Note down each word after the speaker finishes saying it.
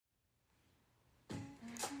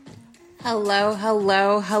Hello,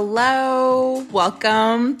 hello, hello.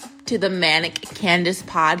 Welcome to the Manic Candice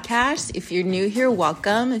podcast. If you're new here,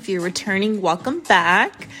 welcome. If you're returning, welcome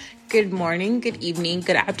back. Good morning, good evening,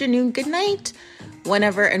 good afternoon, good night,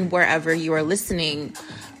 whenever and wherever you are listening.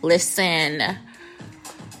 Listen,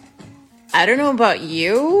 I don't know about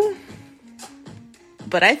you,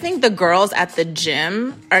 but I think the girls at the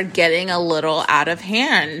gym are getting a little out of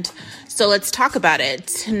hand. So let's talk about it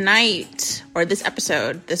tonight, or this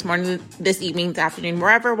episode, this morning, this evening, this afternoon,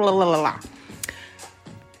 wherever, blah, blah, blah, blah.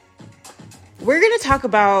 We're going to talk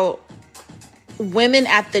about women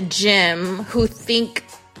at the gym who think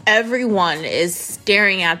everyone is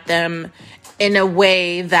staring at them in a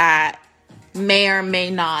way that may or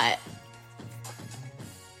may not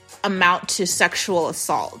amount to sexual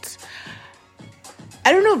assault.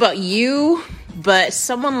 I don't know about you, but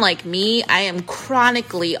someone like me, I am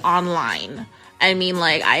chronically online. I mean,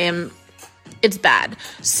 it's bad.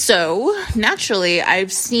 So naturally,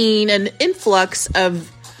 I've seen an influx of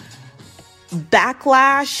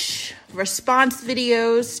backlash, response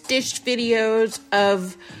videos, stitched videos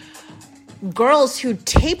of girls who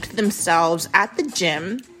taped themselves at the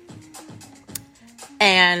gym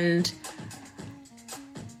and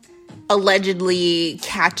allegedly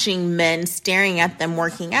catching men staring at them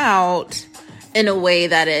working out in a way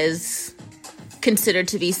that is considered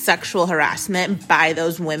to be sexual harassment by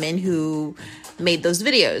those women who made those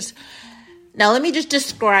videos. Now, let me just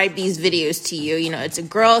describe these videos to you. You know, it's a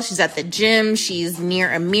girl, she's at the gym, she's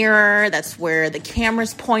near a mirror, that's where the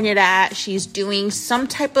camera's pointed at. She's doing some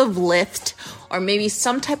type of lift or maybe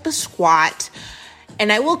some type of squat.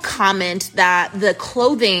 And I will comment that the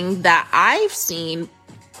clothing that I've seen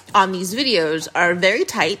on these videos are very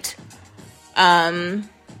tight.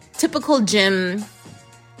 Typical gym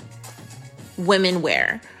women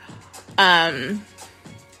wear.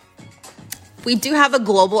 We do have a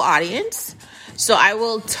global audience, so I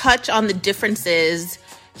will touch on the differences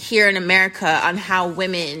here in America on how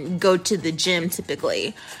women go to the gym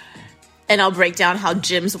typically. And I'll break down how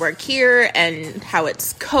gyms work here and how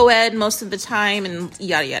it's co-ed most of the time and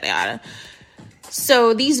yada, yada, yada.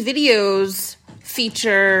 So these videos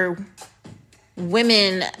feature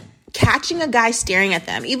women catching a guy staring at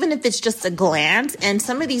them, even if it's just a glance. And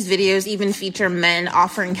some of these videos even feature men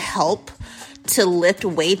offering help to lift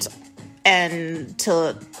weights and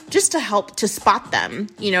to help to spot them.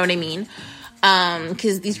 You know what I mean?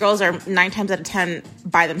 Because these girls are 9 times out of 10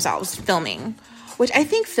 by themselves filming, which I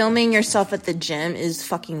think filming yourself at the gym is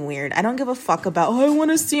fucking weird. I don't give a fuck about, I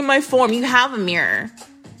want to see my form. You have a mirror.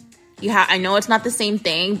 I know it's not the same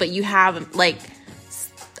thing, but you have,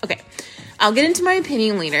 okay. I'll get into my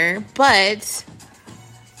opinion later, but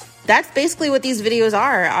that's basically what these videos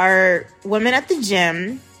are women at the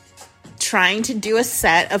gym trying to do a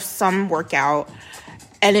set of some workout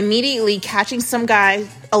and immediately catching some guy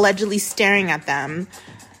allegedly staring at them,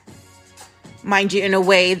 mind you, in a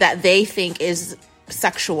way that they think is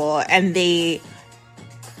sexual, and they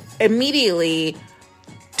immediately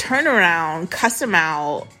turn around, cuss him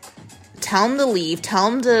out, tell him to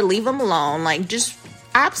leave him alone, just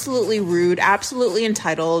absolutely rude, absolutely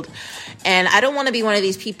entitled. And I don't want to be one of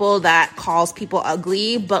these people that calls people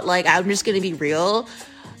ugly, but I'm just going to be real.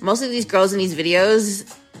 Most of these girls in these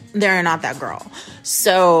videos, they're not that girl.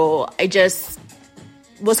 So I just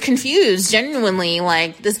was confused, genuinely.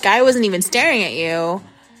 This guy wasn't even staring at you.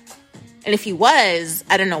 And if he was,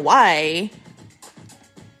 I don't know why.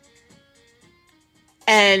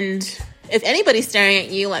 And if anybody's staring at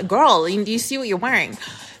you, girl, do you see what you're wearing?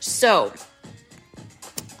 So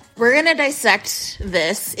we're going to dissect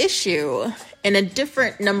this issue in a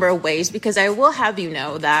different number of ways, because I will have you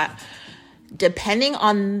know that depending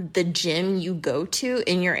on the gym you go to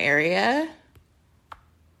in your area,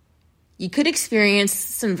 you could experience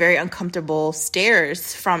some very uncomfortable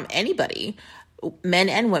stares from anybody, men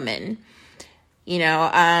and women.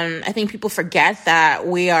 I think people forget that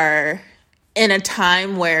we are in a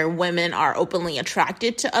time where women are openly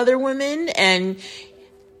attracted to other women. And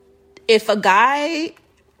if a guy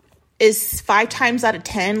is 5 times out of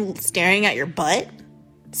 10 staring at your butt,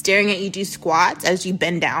 staring at you do squats as you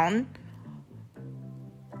bend down,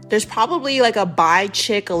 there's probably a bi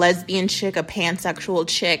chick, a lesbian chick, a pansexual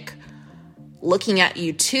chick looking at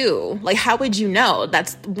you too. How would you know?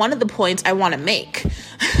 That's one of the points I want to make.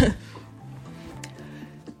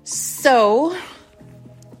 So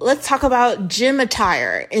let's talk about gym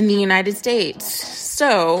attire in the United States.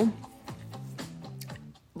 So,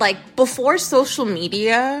 before social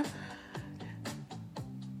media,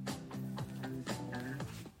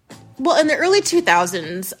 Well, in the early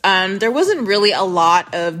 2000s, there wasn't really a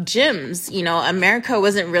lot of gyms. You know, America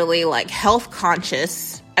wasn't really like health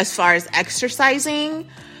conscious as far as exercising.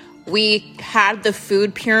 We had the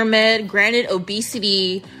food pyramid. Granted,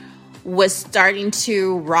 obesity was starting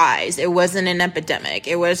to rise. It wasn't an epidemic.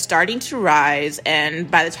 It was starting to rise. And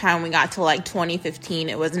by the time we got to like 2015,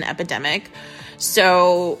 it was an epidemic.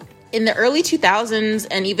 So in the early 2000s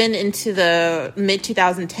and even into the mid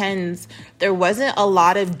 2010s, there wasn't a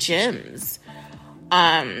lot of gyms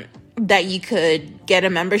that you could get a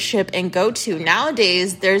membership and go to.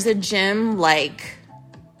 Nowadays, there's a gym like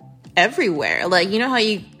everywhere. Like, you know how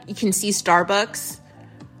you can see Starbucks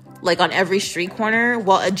like on every street corner?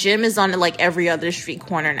 Well, a gym is on like every other street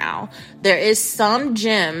corner now. There is some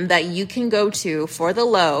gym that you can go to for the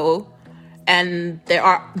low, and there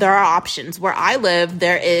are options. Where I live,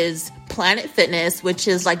 there is Planet Fitness, which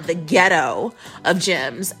is like the ghetto of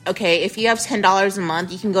gyms. Okay, if you have $10 a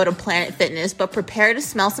month, you can go to Planet Fitness, but prepare to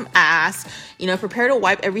smell some ass. You know, prepare to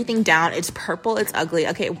wipe everything down. It's purple, it's ugly.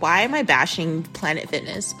 Okay, why am I bashing Planet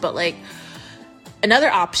Fitness? But like,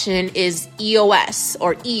 another option is EOS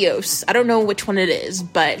or EOS. I don't know which one it is,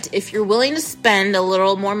 but if you're willing to spend a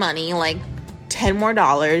little more money, like $10 more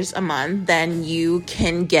a month, then you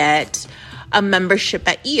can get a membership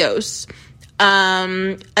at EOS.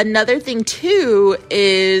 Another thing too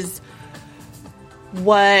is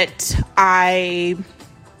what I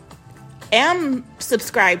am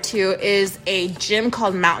subscribed to is a gym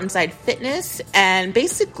called Mountainside Fitness, and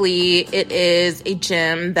basically it is a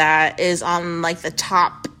gym that is on like the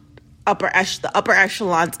upper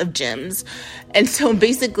echelons of gyms. And so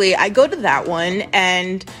basically I go to that one,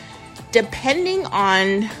 and depending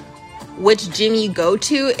on which gym you go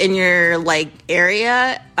to in your like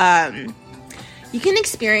area, you can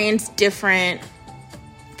experience different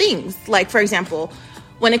things. Like, for example,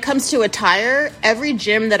 when it comes to attire, every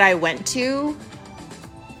gym that I went to,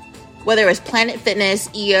 whether it was Planet Fitness,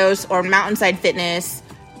 EOS, or Mountainside Fitness,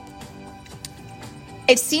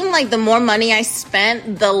 it seemed like the more money I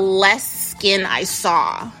spent, the less skin I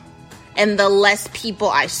saw and the less people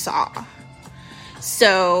I saw.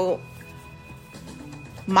 So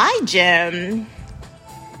my gym,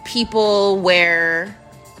 people wear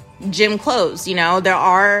gym clothes. You know, there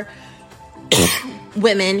are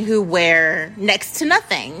women who wear next to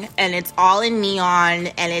nothing, and it's all in neon,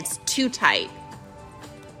 and it's too tight.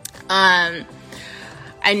 I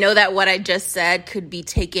know that what I just said could be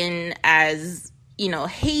taken as, you know,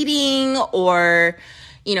 hating or,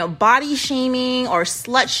 you know, body shaming or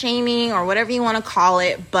slut shaming or whatever you want to call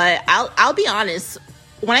it. But I'll be honest,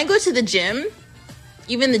 when I go to the gym,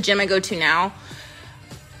 even the gym I go to now,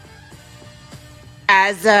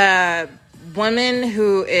 as a woman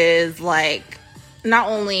who is like not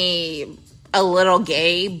only a little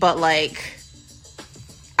gay, but like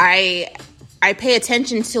I pay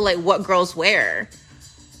attention to like what girls wear.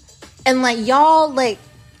 And like, y'all, like,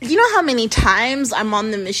 you know how many times I'm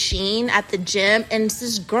on the machine at the gym and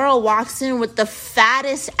this girl walks in with the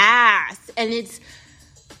fattest ass, and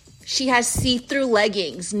she has see-through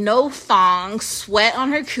leggings, no thong, sweat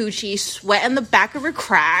on her coochie, sweat in the back of her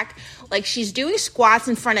crack. Like, she's doing squats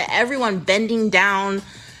in front of everyone, bending down,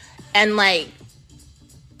 and like,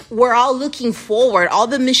 we're all looking forward. All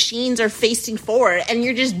the machines are facing forward, and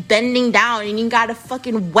you're just bending down, and you got a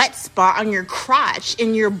fucking wet spot on your crotch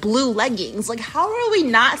in your blue leggings. Like, how are we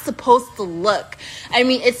not supposed to look? I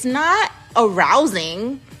mean, it's not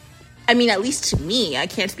arousing. I mean, at least to me. I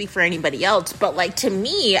can't speak for anybody else, but like, to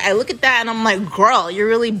me, I look at that and I'm like, girl, you're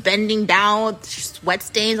really bending down with sweat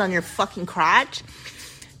stains on your fucking crotch.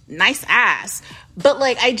 Nice ass. But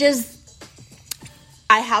like,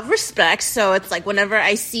 I have respect, so it's like whenever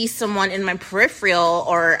I see someone in my peripheral,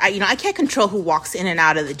 or I can't control who walks in and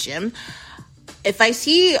out of the gym. If I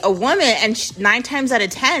see a woman and 9 times out of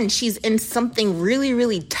 10 she's in something really,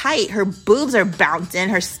 really tight, her boobs are bouncing,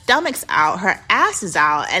 her stomach's out, her ass is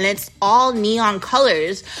out, and it's all neon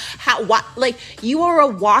colors, like, you are a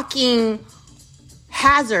walking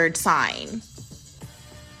hazard sign.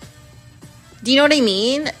 Do you know what I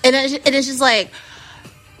mean? And it's just like,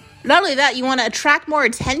 not only that, you want to attract more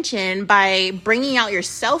attention by bringing out your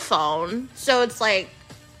cell phone. So it's like,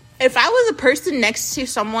 if I was a person next to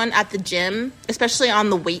someone at the gym, especially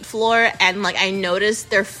on the weight floor, and like I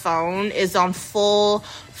noticed their phone is on full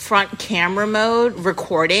front camera mode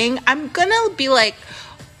recording, I'm gonna be like,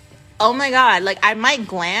 oh my God, like I might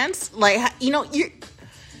glance, like, you know,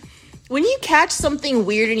 when you catch something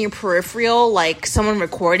weird in your peripheral, like someone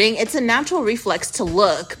recording, it's a natural reflex to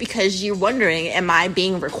look because you're wondering, am I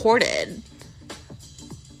being recorded?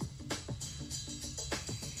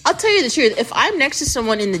 I'll tell you the truth. If I'm next to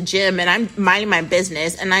someone in the gym and I'm minding my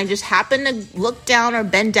business and I just happen to look down or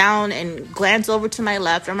bend down and glance over to my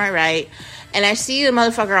left or my right, and I see a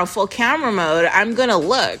motherfucker on full camera mode, I'm gonna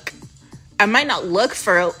look. I might not look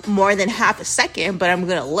for more than half a second, but I'm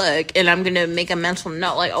gonna look, and I'm gonna make a mental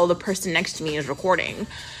note, like, oh, the person next to me is recording.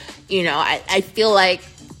 You know, I feel like,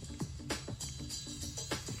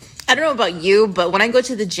 I don't know about you, but when I go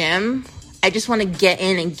to the gym, I just want to get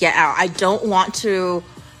in and get out. I don't want to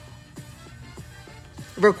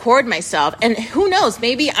record myself. And who knows,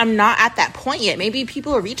 maybe I'm not at that point yet. Maybe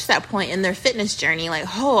people reach that point in their fitness journey, like,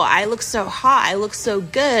 oh, I look so hot, I look so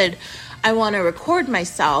good, I want to record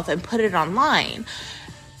myself and put it online.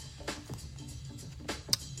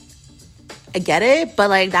 I get it, but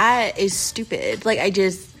like, that is stupid. Like,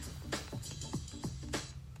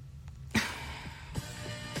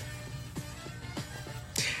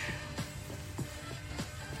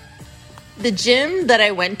 the gym that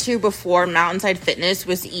I went to before Mountainside Fitness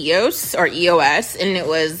was EOS, and it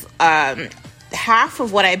was half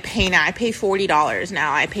of what I pay now. I pay $40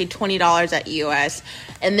 now. I paid $20 at EOS,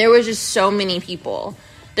 and there was just so many people.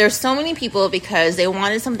 There's so many people because they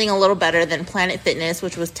wanted something a little better than Planet Fitness,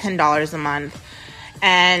 which was $10 a month,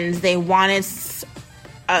 and they wanted,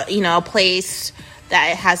 a place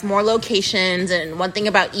that has more locations. And one thing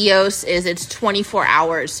about EOS is it's 24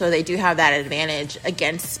 hours, so they do have that advantage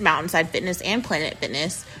against Mountainside Fitness and Planet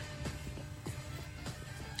Fitness.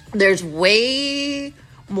 There's way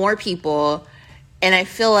more people, and I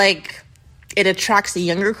feel like it attracts a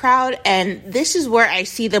younger crowd, and this is where I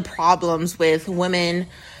see the problems with women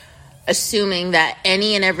assuming that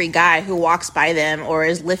any and every guy who walks by them or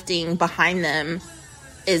is lifting behind them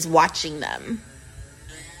is watching them.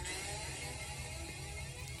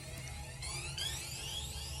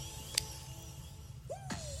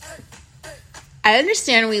 I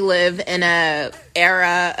understand we live in a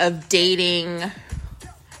era of dating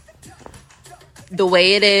the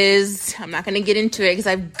way it is. I'm not going to get into it because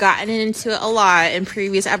I've gotten into it a lot in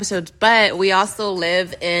previous episodes, but we also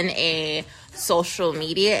live in a social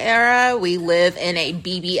media era. We live in a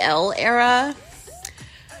BBL era.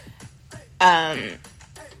 I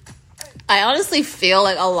honestly feel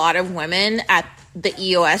like a lot of women at the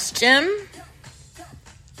EOS gym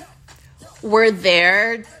were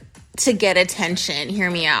there to get attention. Hear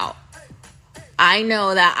me out. I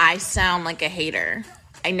know that I sound like a hater.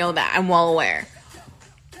 I know that. I'm well aware.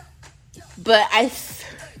 But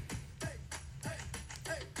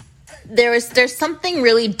there's something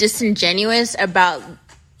really disingenuous about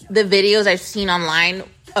the videos I've seen online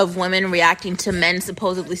of women reacting to men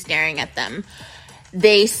supposedly staring at them.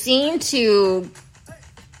 They seem to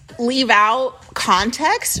leave out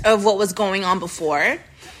context of what was going on before.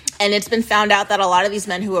 And it's been found out that a lot of these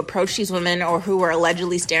men who approach these women or who were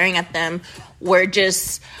allegedly staring at them were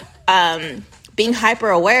just being hyper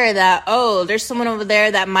aware that, oh, there's someone over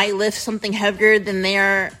there that might lift something heavier than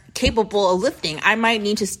they're capable of lifting. I might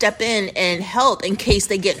need to step in and help in case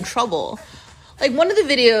they get in trouble. Like, one of the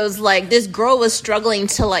videos, like, this girl was struggling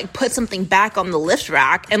to, like, put something back on the lift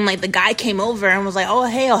rack, and, like, the guy came over and was like, oh,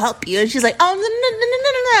 hey, I'll help you. And she's like, oh,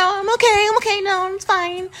 no, I'm okay, no, it's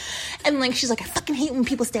fine. And, like, she's like, I fucking hate when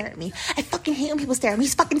people stare at me. He's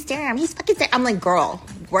fucking staring at me. I'm like, girl,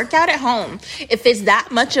 work out at home. If it's that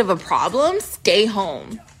much of a problem, stay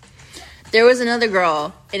home. There was another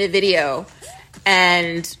girl in a video,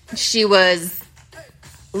 and she was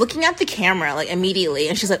looking at the camera, like, immediately,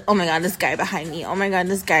 and she's like, oh my god, this guy behind me,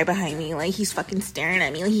 like, he's fucking staring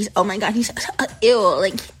at me, like, he's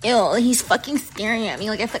he's fucking staring at me,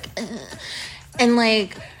 like, and,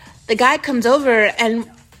 like, the guy comes over, and,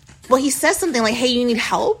 well, he says something like, hey, you need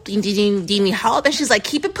help? Do you need help? And she's like,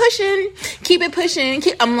 keep it pushing,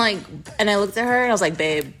 I'm like, and I looked at her, and I was like,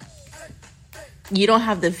 babe, you don't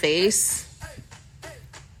have the face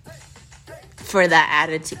for that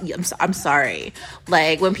attitude. I'm sorry.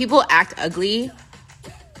 Like, when people act ugly,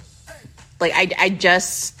 like, I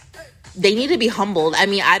just, they need to be humbled. I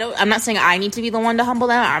mean, I'm not saying I need to be the one to humble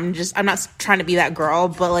them. I'm not trying to be that girl,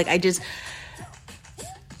 but, like,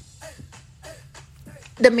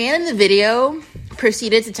 the man in the video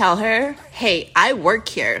proceeded to tell her, hey, I work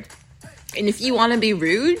here, and if you want to be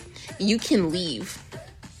rude, you can leave.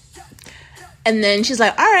 And then she's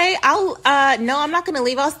like, all right, no, I'm not going to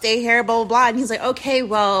leave. I'll stay here, blah, blah, blah. And he's like, okay,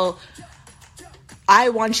 well, I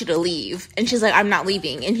want you to leave. And she's like, I'm not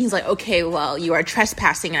leaving. And he's like, okay, well, you are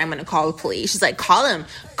trespassing and I'm going to call the police. She's like, call him.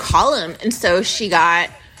 And so she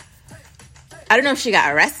got, I don't know if she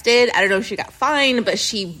got arrested. I don't know if she got fined, but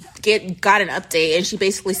she got an update, and she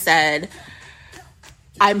basically said,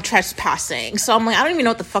 I'm trespassing. So I'm like, I don't even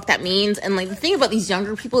know what the fuck that means. And, like, the thing about these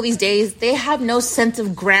younger people these days, they have no sense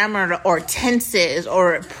of grammar or tenses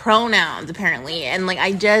or pronouns, apparently. And, like,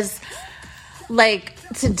 I just, like,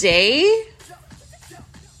 today,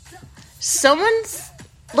 someone's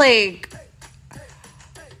like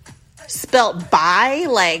spelled by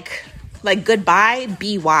like goodbye,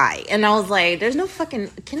 B-Y. And I was like, there's no fucking,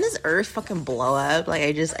 can this earth fucking blow up? Like,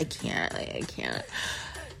 I can't.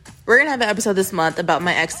 We're gonna have an episode this month about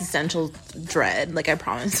my existential dread, like I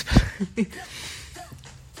promised.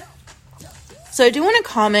 So I do want to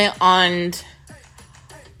comment on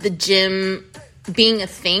the gym being a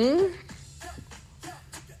thing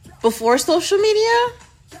before social media.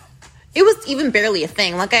 It was even barely a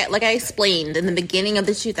thing. Like I explained, in the beginning of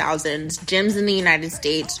the 2000s, gyms in the United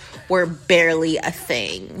States were barely a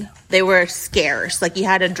thing. They were scarce. Like, you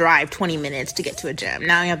had to drive 20 minutes to get to a gym.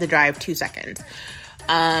 Now you have to drive 2 seconds.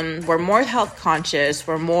 We're more health conscious.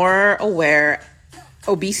 We're more aware.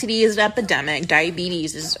 Obesity is an epidemic.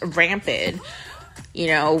 Diabetes is rampant. You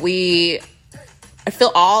know, I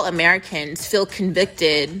feel all Americans feel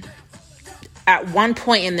convicted at one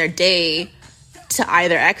point in their day to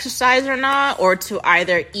either exercise or not, or to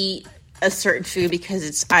either eat a certain food because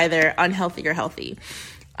it's either unhealthy or healthy.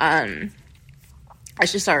 That's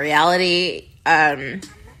just our reality. We're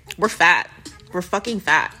fat. We're fucking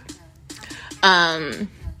fat. By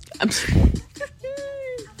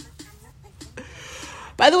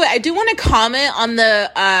the way, I do want to comment on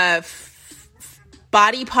the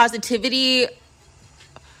body positivity.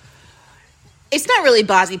 It's not really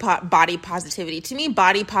body positivity. To me,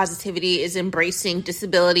 body positivity is embracing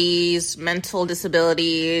disabilities, mental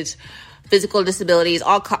disabilities, physical disabilities,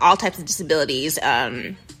 all types of disabilities,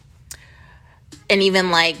 and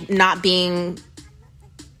even like not being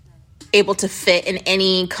able to fit in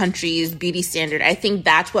any country's beauty standard. I think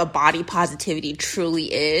that's what body positivity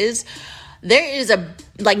truly is. There is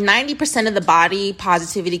like 90% of the body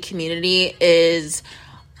positivity community is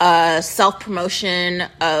self-promotion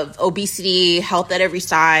of obesity, health at every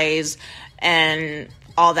size, and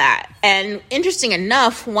all that. And interesting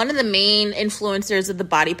enough, one of the main influencers of the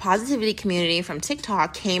body positivity community from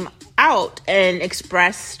TikTok came out and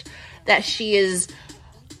expressed that she is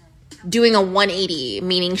doing a 180,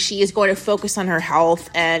 meaning she is going to focus on her health.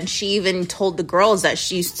 And she even told the girls that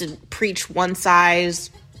she used to preach one size,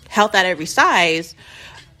 health at every size,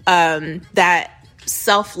 that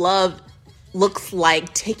self-love looks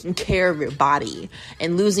like taking care of your body,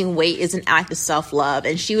 and losing weight is an act of self-love.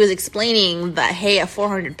 And she was explaining that, hey, at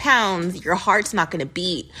 400 pounds, your heart's not going to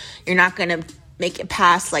beat. You're not going to make it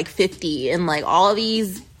past like 50, and like all of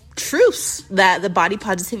these truths that the body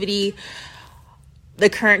positivity, the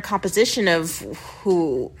current composition of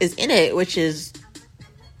who is in it, which is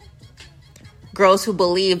girls who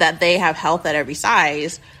believe that they have health at every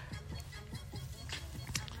size,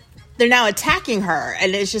 they're now attacking her.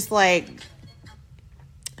 And it's just like,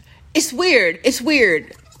 it's weird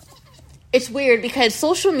because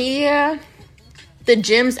social media, the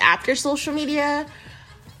gyms after social media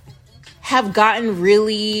have gotten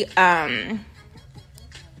really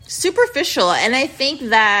superficial. And I think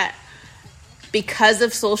that because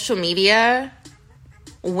of social media,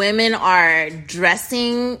 women are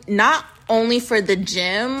dressing not only for the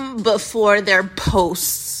gym, but for their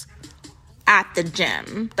posts at the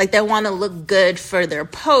gym. Like, they want to look good for their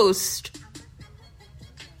post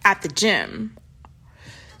at the gym.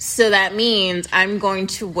 So that means I'm going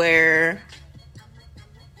to wear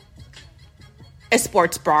a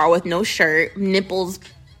sports bra with no shirt, nipples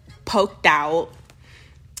poked out.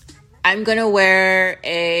 I'm going to wear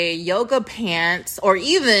a yoga pants or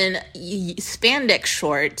even spandex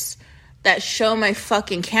shorts that show my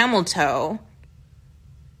fucking camel toe.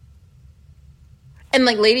 And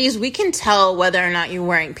like, ladies, we can tell whether or not you're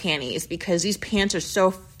wearing panties because these pants are so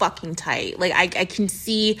fucking tight. Like, I can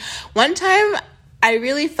see. One time I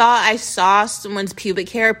really thought I saw someone's pubic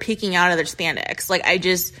hair peeking out of their spandex. Like, it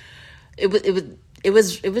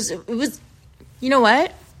was, you know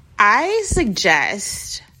what? I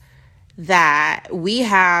suggest that we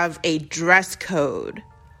have a dress code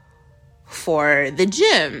for the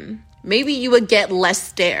gym. Maybe you would get less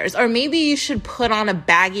stares, or maybe you should put on a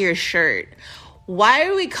baggier shirt. Why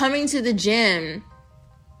are we coming to the gym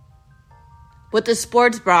with a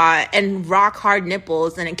sports bra and rock hard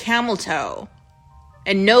nipples and a camel toe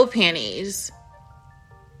and no panties?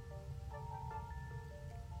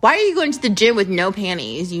 Why are you going to the gym with no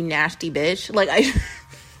panties, you nasty bitch? Like,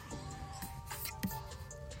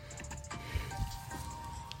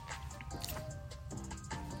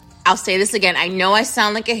 I'll say this again. I know I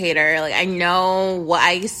sound like a hater. Like, I know what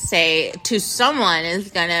I say to someone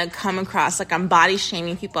is gonna come across like I'm body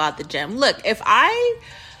shaming people at the gym. Look,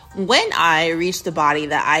 when I reach the body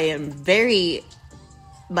that I am very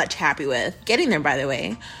much happy with, getting there, by the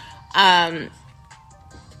way, I'm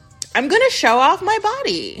gonna show off my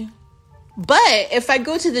body. But if I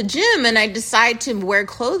go to the gym and I decide to wear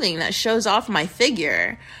clothing that shows off my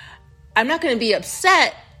figure, I'm not going to be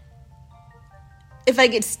upset if I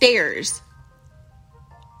get stares.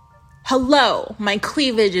 Hello, my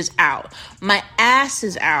cleavage is out. My ass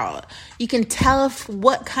is out. You can tell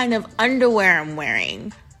what kind of underwear I'm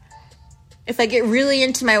wearing. If I get really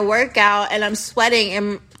into my workout and I'm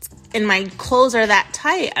sweating and my clothes are that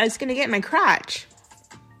tight, it's going to get in my crotch.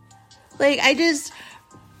 Like,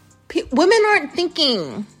 women aren't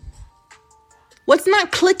thinking. What's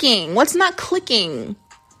not clicking? What's not clicking?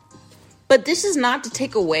 But this is not to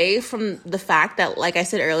take away from the fact that, like I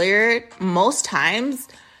said earlier, most times,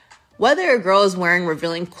 whether a girl is wearing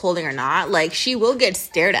revealing clothing or not, like, she will get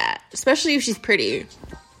stared at, especially if she's pretty.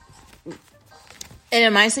 And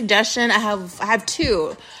in my suggestion, I have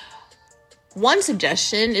two. One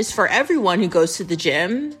suggestion is for everyone who goes to the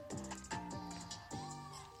gym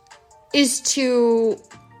is to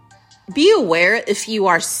be aware if you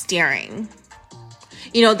are staring.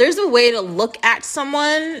 You know, there's a way to look at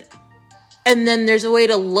someone, and then there's a way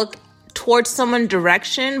to look towards someone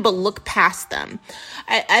direction, but look past them.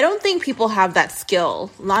 I don't think people have that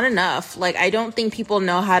skill. Not enough. Like, I don't think people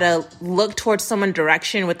know how to look towards someone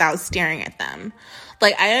direction without staring at them.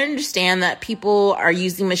 Like, I understand that people are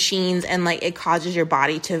using machines and, like, it causes your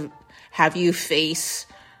body to have you face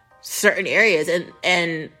certain areas,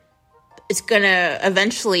 and it's gonna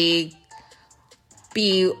eventually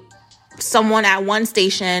be someone at one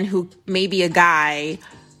station who may be a guy,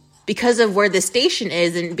 because of where the station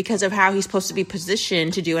is and because of how he's supposed to be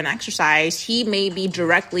positioned to do an exercise, he may be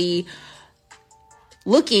directly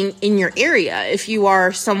looking in your area. If you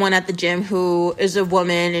are someone at the gym who is a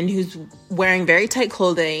woman and who's wearing very tight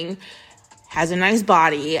clothing, has a nice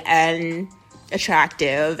body and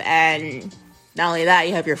attractive, and not only that,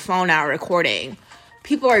 you have your phone out recording,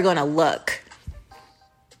 people are going to look.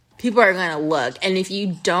 People are going to look. And if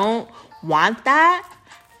you don't want that,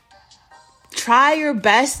 try your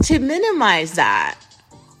best to minimize that.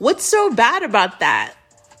 What's so bad about that?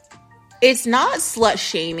 It's not slut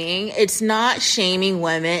shaming. It's not shaming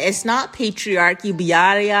women. It's not patriarchy,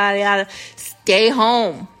 yada, yada, yada. Stay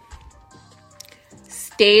home.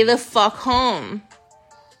 Stay the fuck home.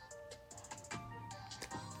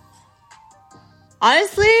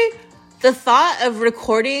 Honestly, the thought of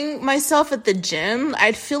recording myself at the gym,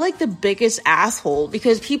 I'd feel like the biggest asshole,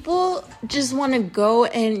 because people just want to go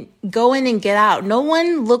in and get out. No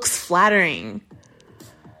one looks flattering.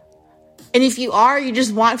 And if you are, you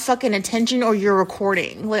just want fucking attention, or you're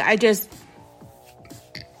recording. Like,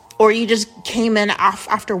 or you just came in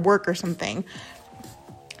after work or something.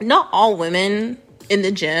 Not all women in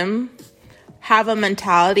the gym have a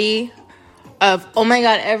mentality of, oh my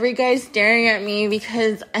God, every guy's staring at me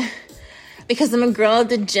because I'm a girl at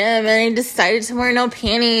the gym and I decided to wear no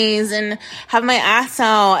panties and have my ass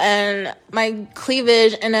out and my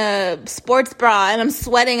cleavage in a sports bra and I'm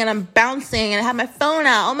sweating and I'm bouncing and I have my phone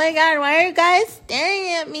out. Oh my God, why are you guys staring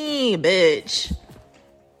at me? Bitch.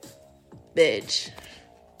 Bitch.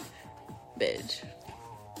 Bitch.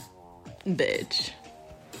 Bitch.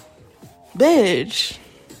 Bitch.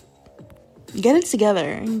 Get it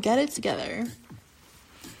together. Get it together.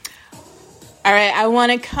 All right, I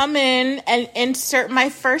want to come in and insert my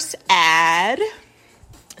first ad.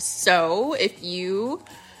 So if you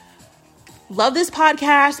love this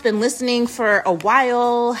podcast, been listening for a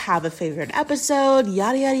while, have a favorite episode,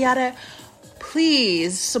 yada, yada, yada,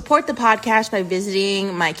 please support the podcast by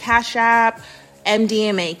visiting my Cash App,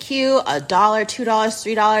 MDMAQ, $1, $2,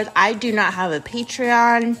 $3. I do not have a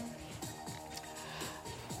Patreon.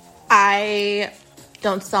 I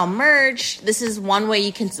don't sell merch. This is one way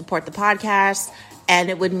you can support the podcast, and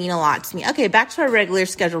it would mean a lot to me. Okay, back to our regular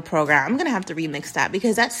scheduled program. I'm gonna have to remix that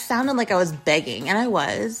because that sounded like I was begging, and I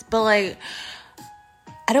was, but like,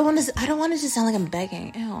 I don't want it to sound like I'm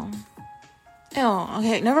begging. Ew.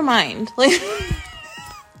 Okay, never mind. Like,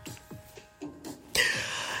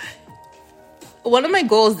 one of my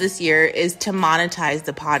goals this year is to monetize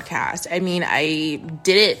the podcast. I mean, I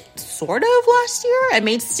did it sort of last year. I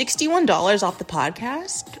made $61 off the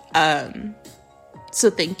podcast. So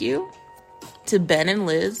thank you to Ben and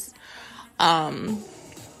Liz. But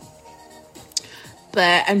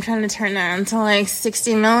I'm trying to turn that into like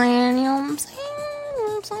 60 million. You know what I'm saying?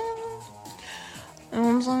 You know what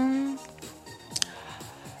I'm saying?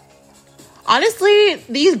 Honestly,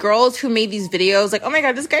 these girls who made these videos, like, oh my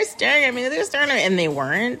God, this guy's staring at me, they're staring at me, and they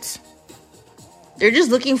weren't. They're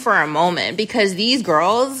just looking for a moment, because these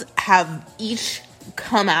girls have each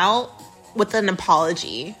come out with an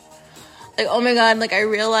apology. Like, oh my God, like, I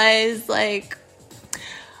realized, like,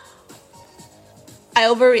 I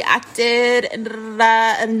overreacted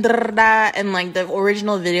and like the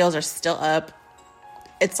original videos are still up.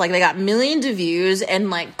 It's like they got millions of views, and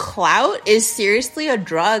like clout is seriously a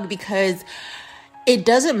drug, because it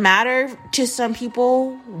doesn't matter to some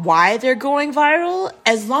people why they're going viral,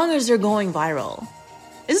 as long as they're going viral.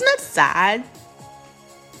 Isn't that sad?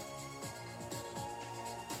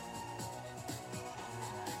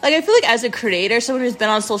 Like, I feel like as a creator, someone who's been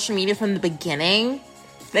on social media from the beginning,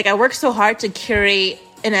 like, I work so hard to curate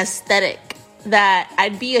an aesthetic that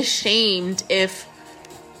I'd be ashamed if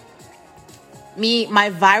my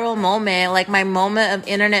viral moment, like my moment of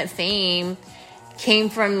internet fame, came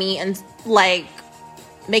from me and like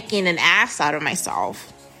making an ass out of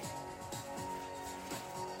myself.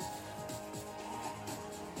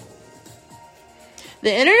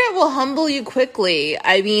 The internet will humble you quickly.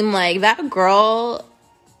 I mean, like, that girl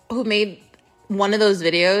who made one of those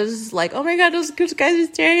videos, like, oh my god, those guys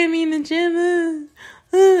are staring at me in the gym,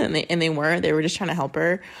 and they weren't. They were just trying to help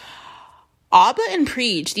her. Abba and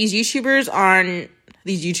Preach, these YouTubers on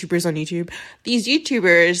YouTube, these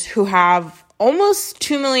YouTubers who have almost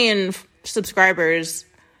 2 million subscribers,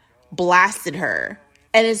 blasted her.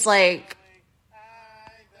 And it's like,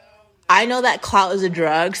 I know that clout is a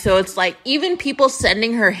drug, so it's like, even people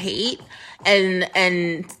sending her hate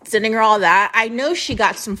and sending her all that, I know she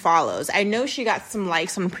got some follows. I know she got some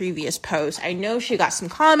likes on previous posts. I know she got some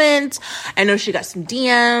comments. I know she got some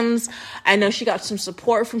DMs. I know she got some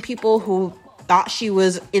support from people who thought she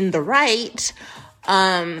was in the right.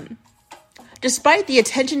 Despite the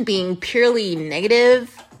attention being purely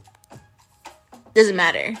negative, doesn't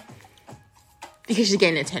matter, because she's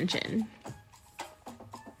getting attention.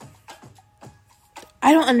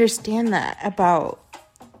 I don't understand that about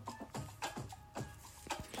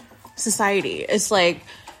society. It's like,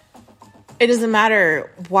 it doesn't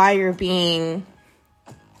matter why you're being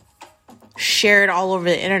shared all over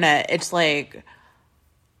the internet. It's like,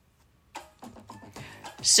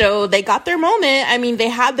 so they got their moment. I mean, they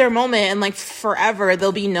had their moment, and like forever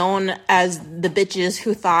they'll be known as the bitches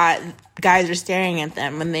who thought guys are staring at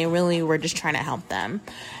them when they really were just trying to help them.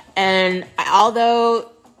 And although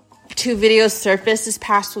 2 videos surfaced this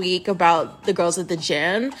past week about the girls at the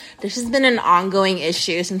gym, this has been an ongoing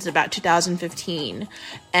issue since about 2015.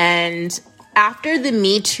 And after the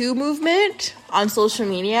Me Too movement on social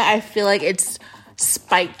media, I feel like it's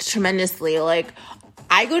spiked tremendously. Like,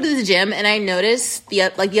 I go to the gym and I noticed the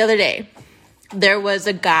other day, there was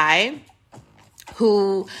a guy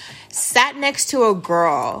who sat next to a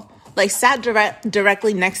girl, like sat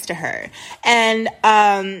directly next to her, and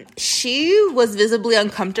she was visibly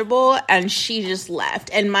uncomfortable, and she just left.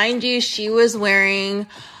 And mind you, she was wearing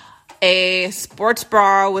a sports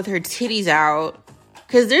bra with her titties out,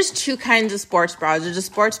 because there's 2 kinds of sports bras. There's a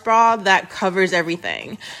sports bra that covers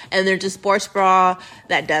everything, and there's a sports bra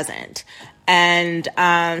that doesn't. And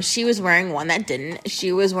she was wearing one that didn't.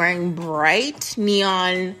 She was wearing bright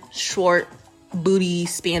neon short booty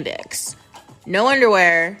spandex, no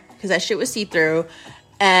underwear, because that shit was see-through,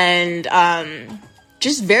 and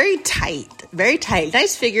just very tight,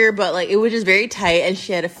 nice figure, but like, it was just very tight. And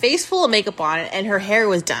she had a face full of makeup on, and her hair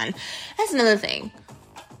was done. That's another thing.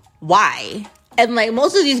 Why? And like,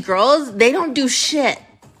 most of these girls, they don't do shit.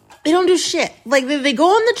 Like, they go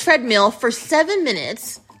on the treadmill for 7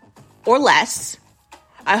 minutes or less.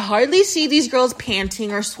 I hardly see these girls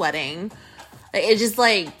panting or sweating. Like, it's just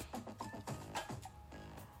like,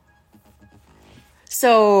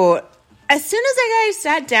 so as soon as that guy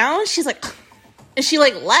sat down, she's like, and she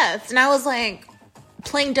like left. And I was like,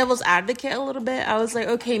 playing devil's advocate a little bit. I was like,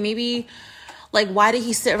 okay, maybe, like, why did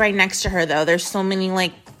he sit right next to her though? There's so many,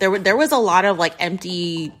 like, there was a lot of like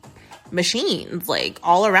empty machines like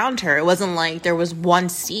all around her. It wasn't like there was one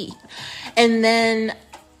seat. And then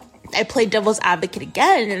I played devil's advocate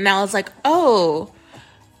again, and I was like, oh,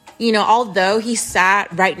 you know, although he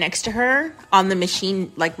sat right next to her on the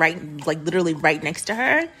machine, like literally right next to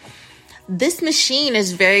her, this machine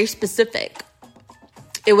is very specific.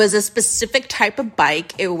 It was a specific type of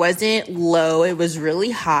bike. It wasn't low. It was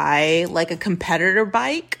really high, like a competitor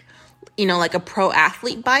bike, you know, like a pro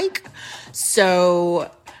athlete bike.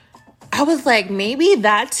 So I was like, maybe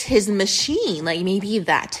that's his machine. Like, maybe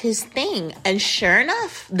that's his thing. And sure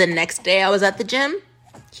enough, the next day I was at the gym,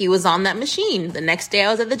 he was on that machine. The next day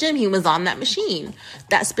I was at the gym, he was on that machine.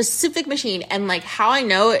 That specific machine. And like, how I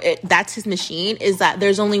know that's his machine is that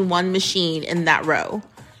there's only one machine in that row.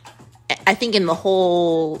 I think in the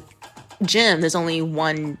whole gym, there's only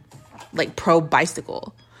one like pro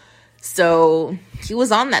bicycle. So he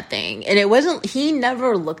was on that thing. And he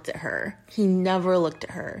never looked at her.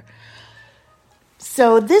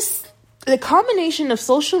 So this the combination of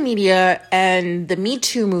social media and the Me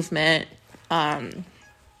Too movement,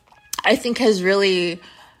 I think has really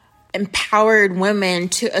empowered women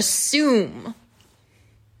to assume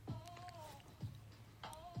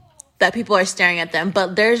that people are staring at them.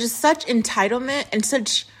 But there's just such entitlement and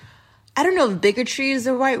such, I don't know if bigotry is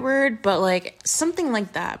the right word, but like something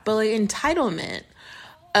like that. But like entitlement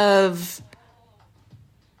of,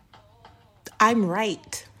 I'm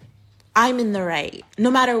right. I'm in the right.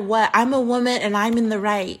 No matter what, I'm a woman and I'm in the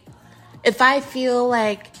right. If I feel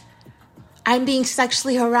like I'm being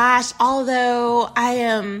sexually harassed, although I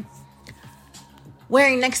am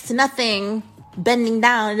wearing next to nothing, bending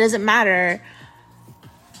down, it doesn't matter.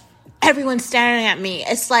 Everyone's staring at me.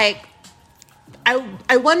 It's like,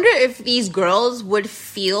 I wonder if these girls would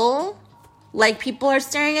feel like people are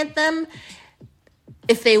staring at them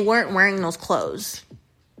if they weren't wearing those clothes.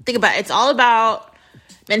 Think about it. It's all about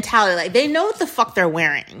mentality. Like, they know what the fuck they're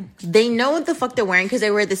wearing. They know what the fuck they're wearing because they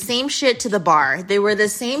wear the same shit to the bar. They wear the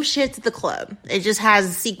same shit to the club. It just has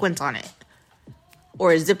a sequence on it.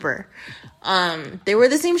 Or a zipper. They wear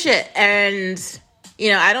the same shit. And, you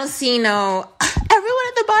know, I don't see no, everyone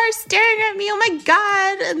at the bar is staring at me. Oh my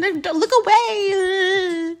God. And then, don't look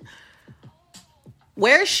away.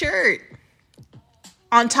 Wear a shirt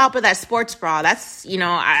on top of that sports bra. That's, you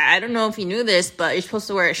know, I don't know if you knew this, but you're supposed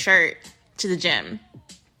to wear a shirt to the gym.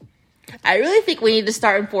 I really think we need to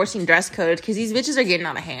start enforcing dress codes because these bitches are getting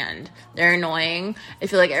out of hand. They're annoying. I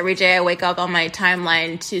feel like every day I wake up on my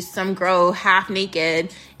timeline to some girl half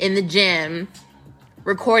naked in the gym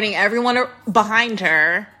recording everyone behind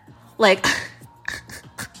her. Like,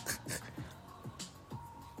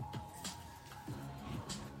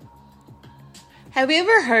 have you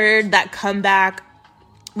ever heard that comeback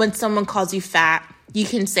when someone calls you fat? You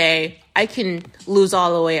can say, I can lose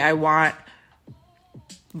all the weight I want,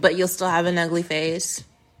 but you'll still have an ugly face.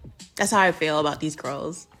 That's how I feel about these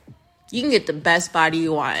girls. You can get the best body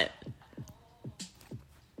you want.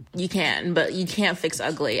 You can, but you can't fix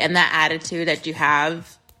ugly. And that attitude that you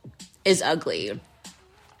have is ugly.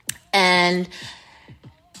 And,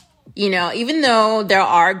 you know, even though there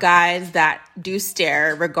are guys that do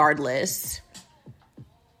stare regardless,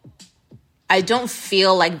 I don't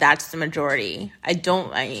feel like that's the majority. I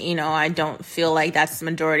don't feel like that's the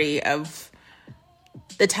majority of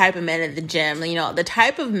the type of men at the gym. You know, the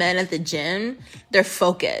type of men at the gym, they're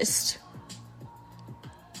focused.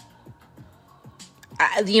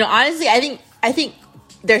 Honestly, I think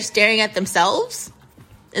they're staring at themselves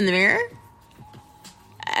in the mirror.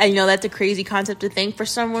 I know that's a crazy concept to think for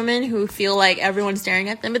some women who feel like everyone's staring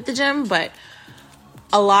at them at the gym, but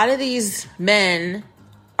a lot of these men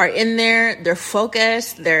are in there, they're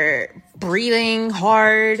focused, they're breathing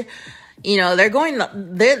hard. You know, they're going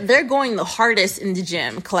the hardest in the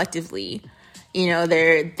gym collectively. You know,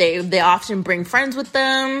 they often bring friends with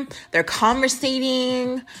them. They're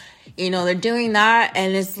conversating. You know, they're doing that,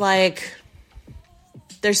 and it's like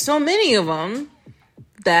there's so many of them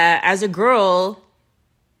that as a girl,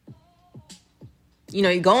 you know,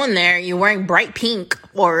 you go in there, you're wearing bright pink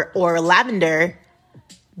or lavender,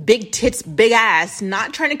 big tits, big ass,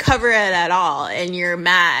 not trying to cover it at all, and you're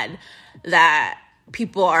mad that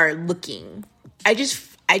people are looking. I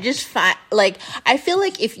just find, like, I feel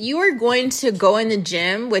like if you are going to go in the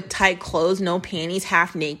gym with tight clothes, no panties,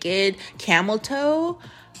 half naked, camel toe,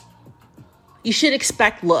 you should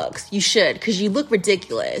expect looks. You should, because you look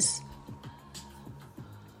ridiculous.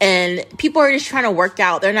 And people are just trying to work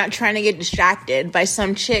out. They're not trying to get distracted by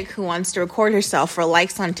some chick who wants to record herself for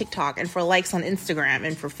likes on TikTok and for likes on Instagram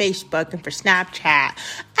and for Facebook and for Snapchat.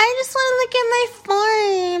 I just want to look at my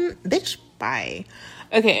form. Bitch, bye.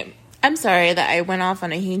 Okay, I'm sorry that I went off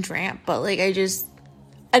on a huge rant, but like,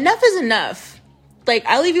 enough is enough. Like,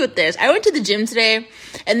 I'll leave you with this. I went to the gym today,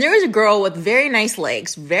 and there was a girl with very nice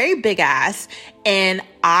legs, very big ass, and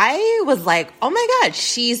I was like, oh my God,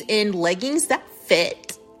 she's in leggings that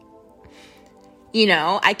fit. You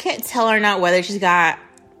know, I can't tell her not whether she's got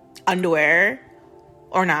underwear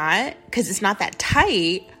or not, because it's not that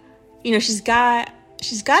tight. You know, she's got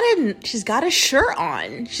a shirt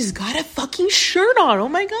on. She's got a fucking shirt on. Oh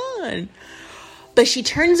my God. But she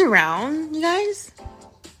turns around, you guys,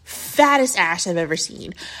 fattest ass I've ever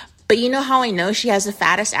seen. But you know how I know she has the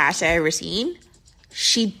fattest ass I've ever seen?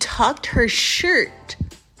 She tucked her shirt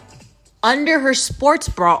under her sports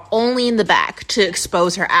bra only in the back to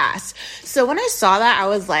expose her ass. So when I saw that, I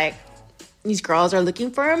was like, these girls are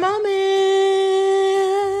looking for a moment.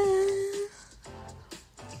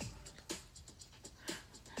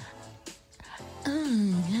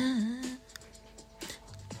 Oh, yeah.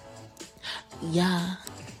 Yeah.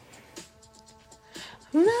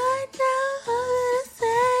 Right now, I'm gonna say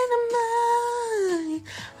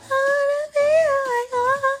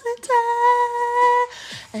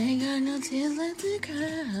ain't got no tears left to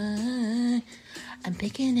cry. I'm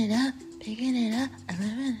picking it up.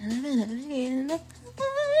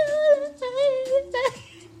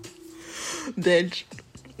 Bitch,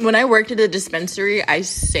 when I worked at a dispensary, I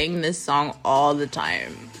sang this song all the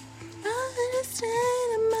time.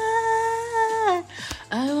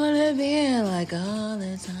 I wanna be like all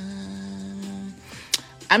the time.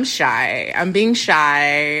 I'm shy. I'm being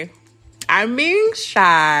shy.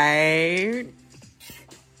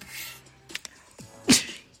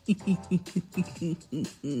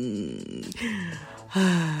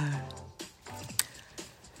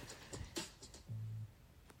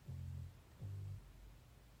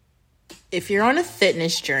 If you're on a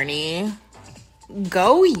fitness journey,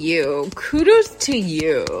 go you. Kudos to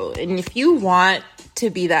you. And if you want to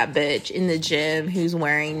be that bitch in the gym who's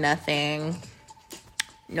wearing nothing,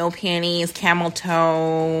 no panties, camel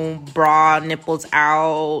toe, bra, nipples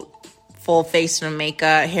out, full face of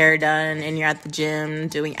makeup, hair done, and you're at the gym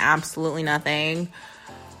doing absolutely nothing,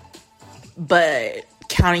 but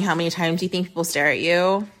counting how many times you think people stare at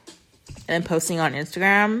you and then posting on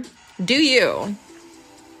Instagram, do you.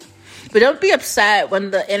 But don't be upset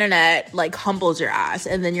when the internet like humbles your ass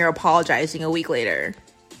and then you're apologizing a week later.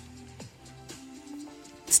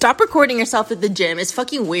 Stop recording yourself at the gym. It's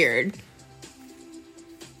fucking weird.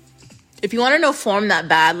 If you want to know form that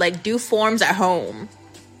bad, like, do forms at home.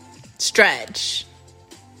 Stretch.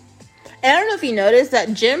 And I don't know if you noticed that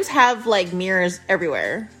gyms have, like, mirrors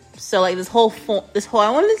everywhere. So, like, this whole,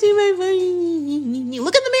 I want to see my phone.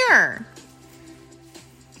 Look in the mirror.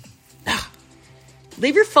 Ugh.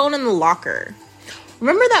 Leave your phone in the locker.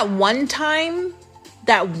 Remember that one time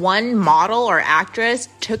that one model or actress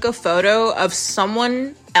took a photo of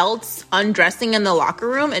someone else undressing in the locker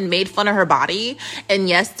room and made fun of her body? And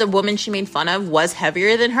yes, the woman she made fun of was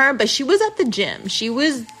heavier than her, but she was at the gym. She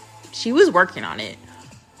was working on it.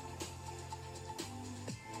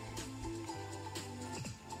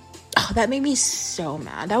 Oh, that made me so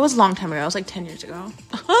mad. That was a long time ago. It was like 10 years ago.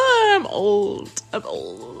 I'm old.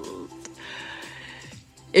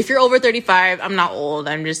 If you're over 35, I'm not old.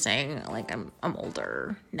 I'm just saying, like, I'm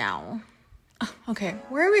older now. Okay,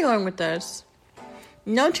 where are we going with this?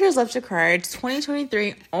 No Tears Left to Cry. It's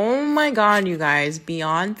 2023. Oh my God, you guys.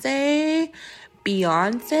 Beyonce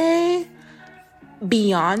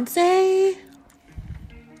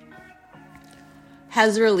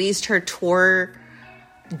has released her tour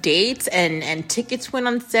dates and tickets went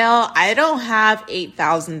on sale. I don't have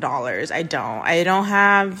 $8,000. I don't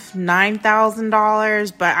have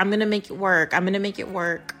 $9,000, but I'm gonna make it work. I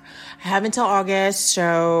have until August,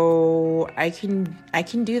 so I can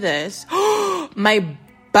do this. My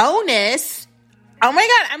bonus. Oh my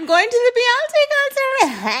God, I'm going to the Beyonce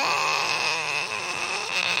concert.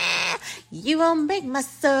 You won't break my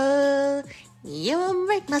soul. You won't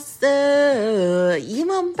break my soul. You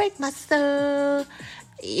won't break my soul.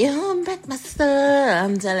 You won't break my soul.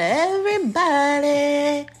 I'm telling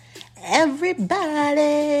everybody. I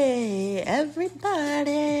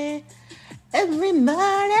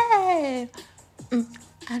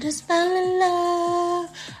just fell in love.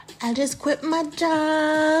 I just quit my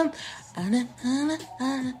job.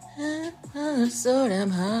 So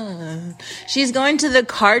damn hard. She's going to the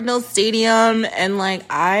Cardinals Stadium and like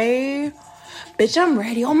bitch, I'm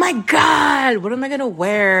ready. Oh my God. What am I gonna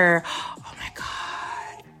wear? Oh my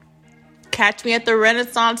God. Catch me at the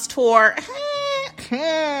Renaissance tour.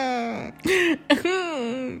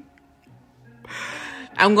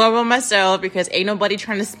 I'm going by myself because ain't nobody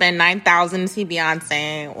trying to spend $9,000 to see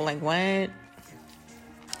Beyonce. Like, what?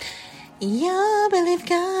 You believe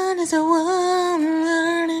God is a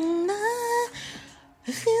woman and I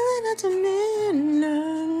feel it not to me.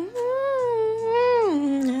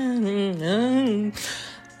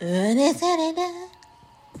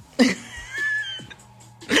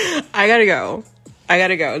 I gotta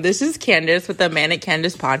go. This is Candice with the Manic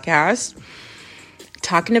Candice podcast.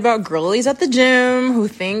 Talking about girlies at the gym who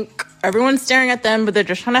think everyone's staring at them, but they're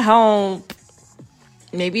just trying to help.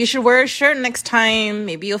 Maybe you should wear a shirt next time.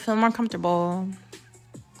 Maybe you'll feel more comfortable.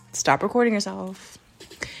 Stop recording yourself.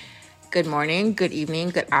 Good morning, good evening,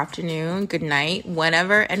 good afternoon, good night,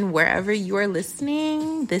 whenever and wherever you are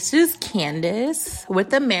listening. This is Candice with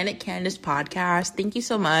the Manic Candice podcast. Thank you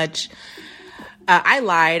so much. I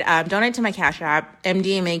lied. Donate to my Cash App,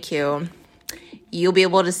 MDMAQ. You'll be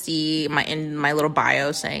able to see in my little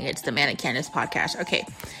bio saying it's the Manic Candice podcast. Okay.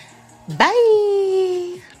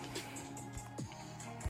 Bye.